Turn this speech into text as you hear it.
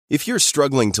If you're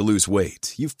struggling to lose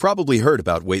weight, you've probably heard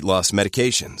about weight loss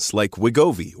medications like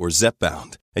Wegovy or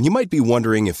Zepbound, and you might be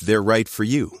wondering if they're right for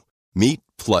you. Meet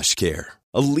PlushCare,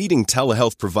 a leading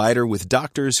telehealth provider with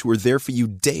doctors who are there for you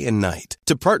day and night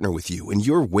to partner with you in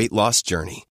your weight loss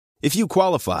journey. If you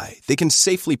qualify, they can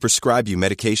safely prescribe you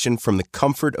medication from the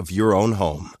comfort of your own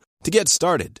home. To get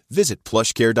started, visit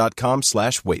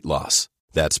plushcare.com/weightloss.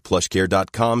 That's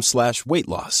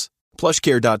plushcare.com/weightloss.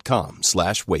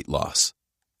 plushcare.com/weightloss.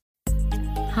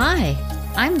 Hi,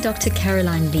 I'm Dr.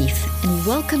 Caroline Leaf, and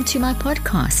welcome to my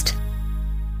podcast.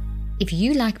 If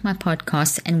you like my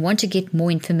podcast and want to get more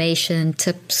information,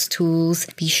 tips, tools,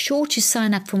 be sure to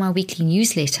sign up for my weekly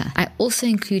newsletter. I also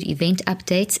include event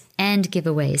updates and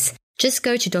giveaways. Just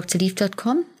go to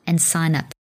drleaf.com and sign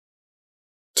up.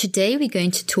 Today we're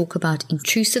going to talk about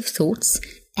intrusive thoughts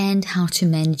and how to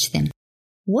manage them.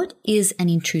 What is an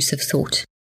intrusive thought?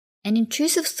 An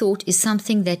intrusive thought is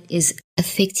something that is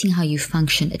affecting how you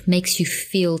function. It makes you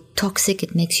feel toxic.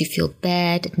 It makes you feel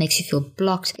bad. It makes you feel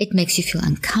blocked. It makes you feel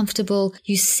uncomfortable.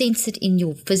 You sense it in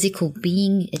your physical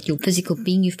being. At your physical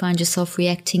being, you find yourself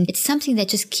reacting. It's something that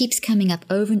just keeps coming up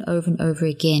over and over and over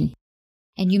again.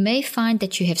 And you may find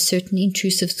that you have certain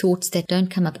intrusive thoughts that don't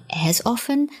come up as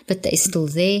often, but they're still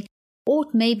there. Or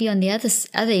it may be on the other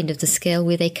end of the scale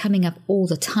where they're coming up all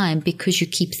the time because you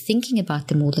keep thinking about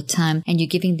them all the time and you're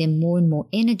giving them more and more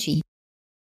energy.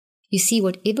 You see,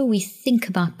 whatever we think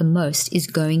about the most is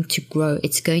going to grow.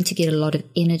 It's going to get a lot of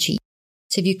energy.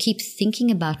 So if you keep thinking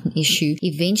about an issue,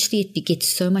 eventually it gets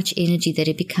so much energy that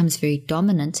it becomes very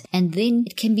dominant. And then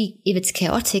it can be, if it's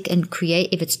chaotic and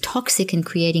if it's toxic and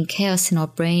creating chaos in our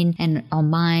brain and our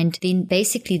mind, then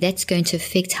basically that's going to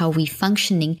affect how we're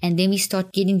functioning. And then we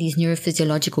start getting these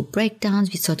neurophysiological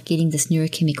breakdowns. We start getting this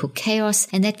neurochemical chaos.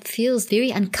 And that feels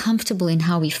very uncomfortable in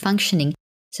how we're functioning.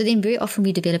 So then very often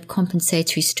we develop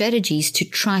compensatory strategies to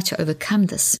try to overcome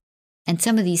this. And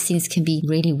some of these things can be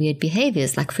really weird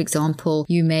behaviors. Like, for example,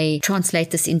 you may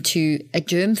translate this into a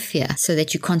germ fear so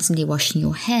that you're constantly washing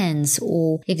your hands.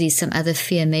 Or if there's some other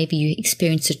fear, maybe you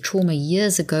experienced a trauma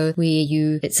years ago where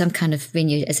when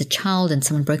you're as a child and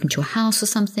someone broke into your house or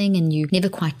something and you never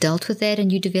quite dealt with that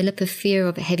and you develop a fear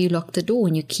of, have you locked the door,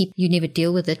 and you never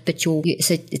deal with it, but so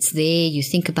it's there, you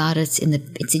think about it,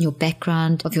 it's in your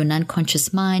background of your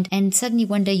unconscious mind, and suddenly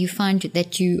one day you find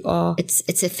that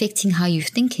it's affecting how you're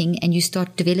thinking, and you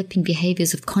start developing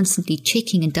behaviors of constantly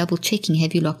checking and double checking.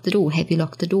 Have you locked the door? Have you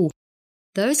locked the door?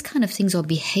 Those kind of things are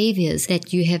behaviors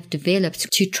that you have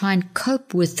developed to try and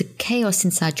cope with the chaos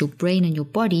inside your brain and your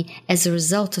body as a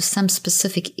result of some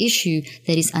specific issue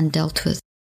that is undealt with.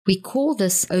 We call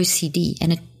this OCD,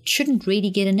 and it shouldn't really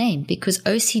get a name because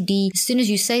OCD, as soon as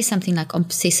you say something like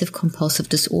obsessive compulsive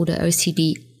disorder,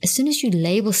 OCD, as soon as you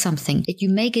label something, you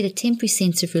may get a temporary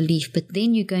sense of relief, but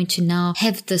then you're going to now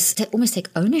have this, almost take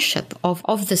ownership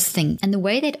of this thing. And the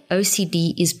way that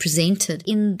OCD is presented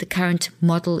in the current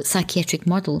psychiatric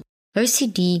model,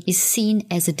 OCD is seen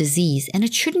as a disease, and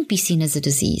it shouldn't be seen as a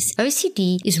disease.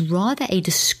 OCD is rather a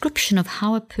description of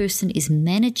how a person is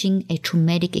managing a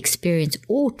traumatic experience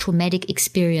or traumatic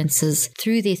experiences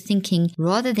through their thinking,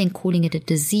 rather than calling it a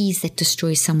disease that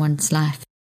destroys someone's life.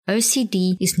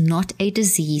 OCD is not a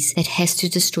disease that has to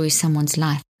destroy someone's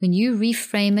life. When you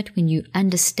reframe it, when you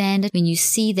understand it, when you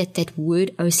see that word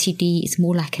OCD is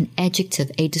more like an adjective,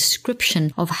 a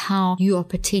description of how you are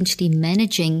potentially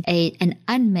managing an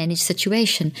unmanaged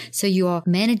situation. So you are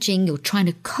managing, you're trying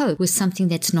to cope with something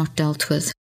that's not dealt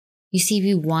with. You see,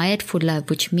 we're wired for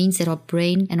love, which means that our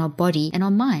brain and our body and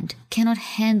our mind cannot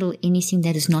handle anything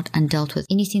that is not undealt with,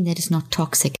 anything that is not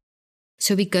toxic.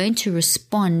 So we're going to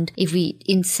respond if we,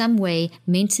 in some way,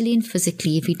 mentally and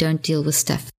physically, if we don't deal with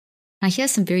stuff. Now, here's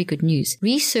some very good news.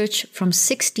 Research from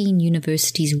 16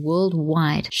 universities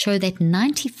worldwide show that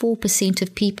 94%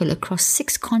 of people across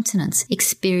 6 continents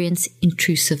experience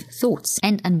intrusive thoughts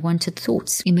and unwanted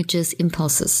thoughts, images,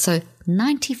 impulses. So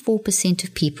 94%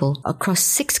 of people across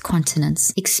 6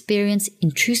 continents experience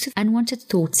intrusive, unwanted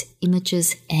thoughts,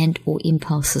 images, and or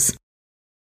impulses.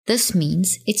 This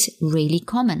means it's really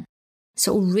common.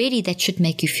 So already that should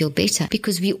make you feel better,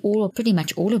 because pretty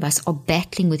much all of us are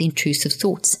battling with intrusive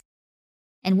thoughts.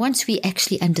 And once we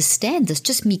actually understand this,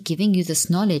 just me giving you this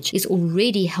knowledge is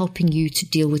already helping you to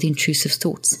deal with intrusive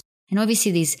thoughts. And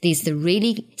obviously there's the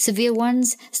really severe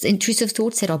ones, the intrusive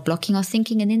thoughts that are blocking our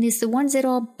thinking, and then there's the ones that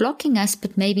are blocking us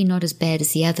but maybe not as bad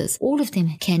as the others. All of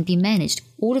them can be managed.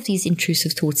 All of these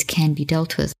intrusive thoughts can be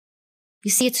dealt with. You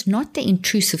see, it's not the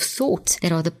intrusive thoughts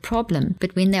that are the problem,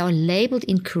 but when they are labeled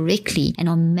incorrectly and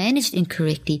are managed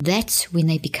incorrectly, that's when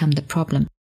they become the problem.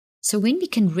 So when we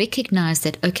can recognize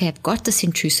that, okay, I've got this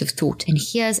intrusive thought and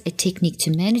here's a technique to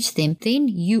manage them, then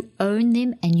you own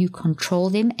them and you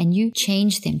control them and you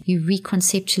change them, you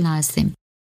reconceptualize them.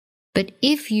 But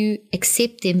if you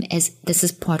accept them as this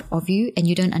is part of you and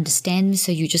you don't understand them,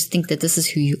 so you just think that this is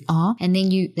who you are, and then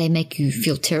they make you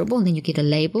feel terrible, and then you get a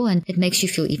label and it makes you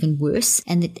feel even worse,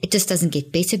 and it just doesn't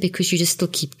get better because you just still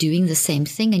keep doing the same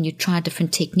thing and you try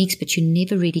different techniques, but you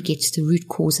never really get to the root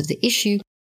cause of the issue.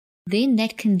 Then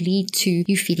that can lead to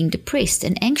you feeling depressed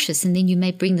and anxious, and then you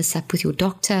may bring this up with your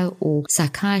doctor or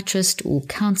psychiatrist or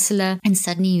counselor, and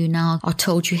suddenly you now are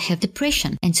told you have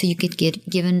depression, and so you get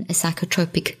given a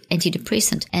psychotropic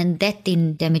antidepressant, and that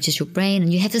then damages your brain,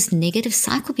 and you have this negative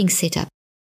cycle being set up.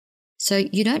 So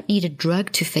you don't need a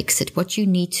drug to fix it. What you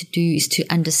need to do is to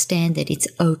understand that it's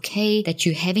okay, that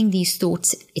you're having these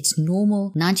thoughts. It's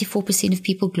normal. 94% of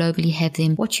people globally have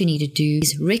them. What you need to do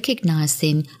is recognize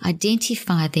them,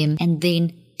 identify them, and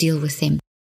then deal with them.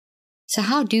 So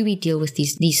how do we deal with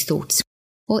these thoughts?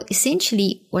 Well,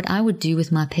 essentially what I would do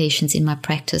with my patients in my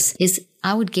practice is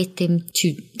I would get them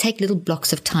to take little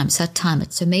blocks of time. So I time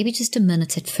it. So maybe just a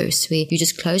minute at first, where you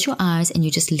just close your eyes and you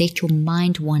just let your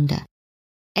mind wander.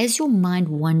 As your mind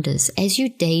wanders, as you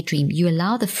daydream, you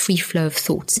allow the free flow of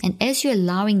thoughts. And as you're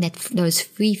allowing those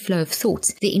free flow of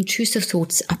thoughts, the intrusive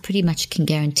thoughts I pretty much can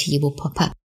guarantee will pop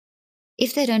up.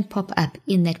 If they don't pop up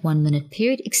in that 1 minute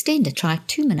period, extend it. Try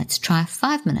 2 minutes, try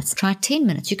 5 minutes, try 10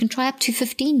 minutes. You can try up to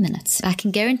 15 minutes. I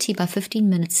can guarantee by 15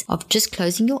 minutes of just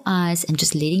closing your eyes and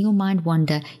just letting your mind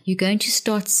wander, you're going to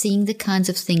start seeing the kinds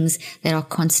of things that are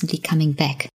constantly coming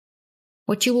back.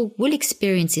 What you will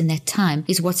experience in that time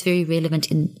is what's very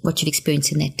relevant in what you've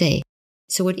experienced in that day.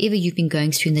 So whatever you've been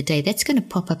going through in the day, that's going to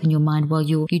pop up in your mind while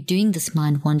you're doing this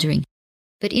mind wandering.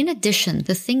 But in addition,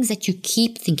 the things that you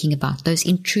keep thinking about, those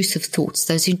intrusive thoughts,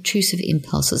 those intrusive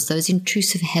impulses, those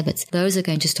intrusive habits, those are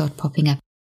going to start popping up.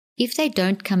 If they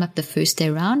don't come up the first day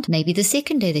around, maybe the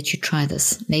second day that you try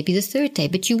this, maybe the third day,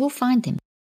 but you will find them.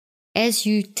 As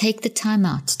you take the time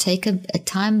out, take a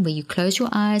time where you close your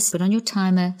eyes, put on your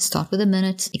timer, start with a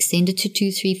minute, extend it to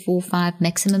 2, 3, 4, 5,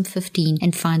 maximum 15,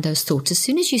 and find those thoughts. As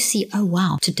soon as you see, oh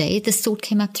wow, today this thought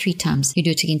came up 3 times, you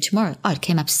do it again tomorrow. Oh, it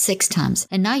came up 6 times.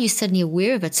 And now you're suddenly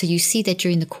aware of it, so you see that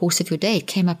during the course of your day, it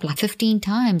came up like 15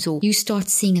 times, or you start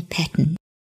seeing a pattern.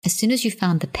 As soon as you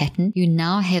found the pattern, you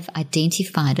now have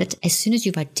identified it. As soon as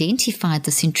you've identified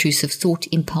this intrusive thought,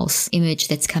 impulse, image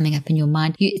that's coming up in your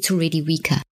mind, it's already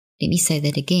weaker. Let me say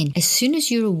that again. As soon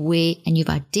as you're aware and you've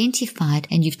identified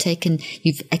and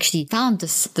you've actually found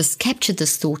captured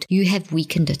this thought, you have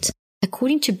weakened it.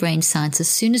 According to brain science, as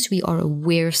soon as we are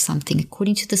aware of something,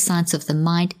 according to the science of the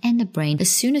mind and the brain,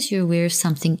 as soon as you're aware of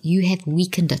something, you have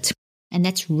weakened it. And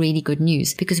that's really good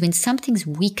news, because when something's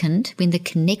weakened, when the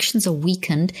connections are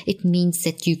weakened, it means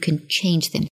that you can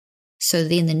change them. So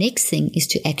then the next thing is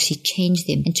to actually change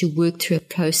them and to work through a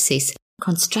process,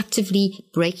 constructively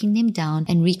breaking them down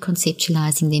and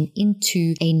reconceptualizing them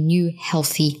into a new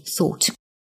healthy thought.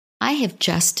 I have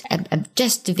just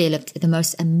developed the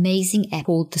most amazing app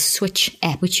called the Switch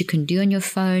app, which you can do on your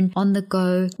phone, on the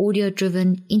go,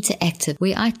 audio-driven, interactive,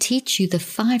 where I teach you the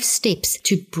 5 steps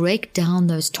to break down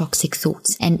those toxic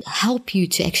thoughts and help you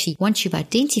to actually, once you've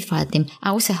identified them, I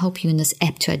also help you in this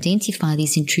app to identify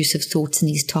these intrusive thoughts and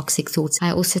these toxic thoughts. I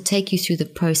also take you through the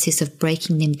process of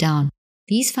breaking them down.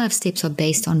 These 5 steps are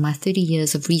based on my 30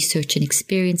 years of research and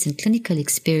experience and clinical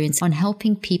experience on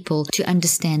helping people to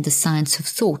understand the science of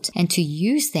thought and to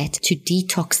use that to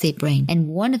detox their brain. And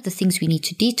one of the things we need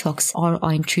to detox are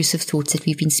our intrusive thoughts that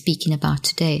we've been speaking about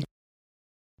today.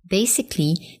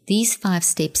 Basically, these 5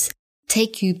 steps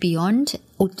take you beyond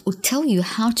or tell you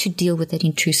how to deal with that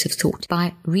intrusive thought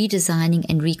by redesigning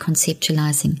and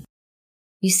reconceptualizing.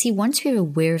 You see, once we're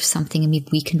aware of something and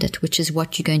we've weakened it, which is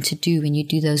what you're going to do when you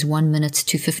do those 1 minute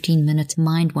to 15 minute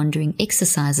mind-wandering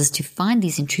exercises to find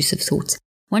these intrusive thoughts,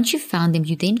 once you've found them,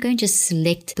 you're then going to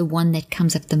select the one that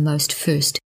comes up the most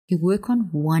first. You work on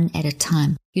one at a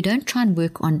time. You don't try and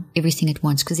work on everything at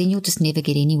once, because then you'll just never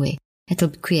get anywhere. It'll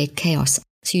create chaos.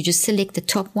 So you just select the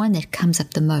top one that comes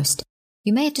up the most.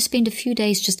 You may have to spend a few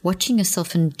days just watching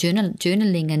yourself and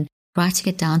journaling and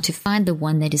writing it down to find the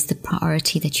one that is the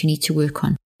priority that you need to work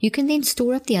on. You can then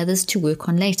store up the others to work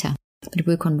on later, but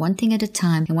work on one thing at a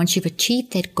time. And once you've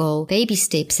achieved that goal, baby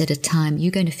steps at a time,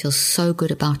 you're going to feel so good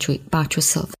about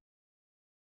yourself.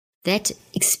 That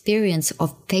experience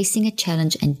of facing a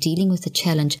challenge and dealing with the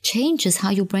challenge changes how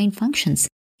your brain functions.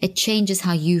 it changes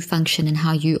how you function and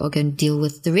how you are going to deal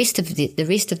with the rest of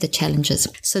the challenges.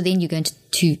 So then you're going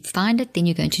to find it, then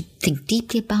you're going to think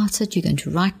deeply about it, you're going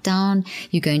to write down,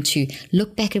 you're going to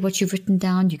look back at what you've written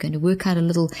down, you're going to work out a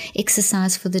little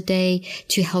exercise for the day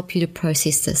to help you to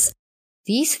process this.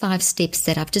 These 5 steps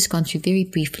that I've just gone through very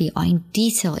briefly are in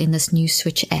detail in this new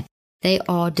Switch app. They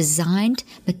are designed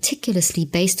meticulously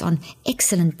based on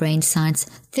excellent brain science,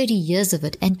 30 years of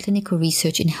it, and clinical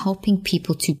research in helping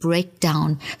people to break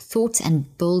down thoughts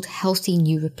and build healthy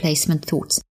new replacement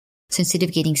thoughts. So instead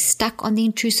of getting stuck on the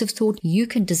intrusive thought, you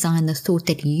can design the thought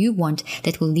that you want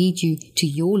that will lead you to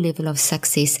your level of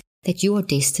success that you are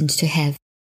destined to have.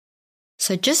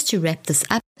 So just to wrap this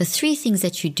up, the 3 things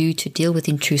that you do to deal with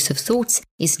intrusive thoughts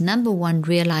is, number 1,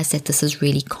 realize that this is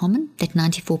really common, that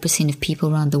 94% of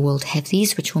people around the world have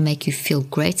these, which will make you feel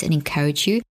great and encourage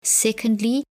you.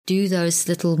 Secondly, do those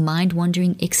little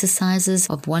mind-wandering exercises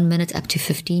of 1 minute up to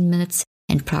 15 minutes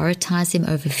and prioritize them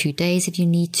over a few days if you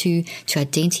need to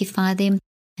identify them.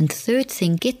 And third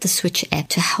thing, get the Switch app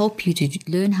to help you to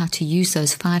learn how to use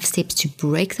those 5 steps to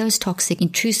break those toxic,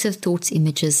 intrusive thoughts,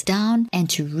 images down and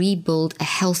to rebuild a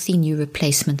healthy new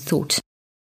replacement thought.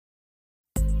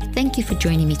 Thank you for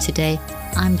joining me today.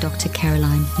 I'm Dr.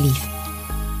 Caroline Leaf.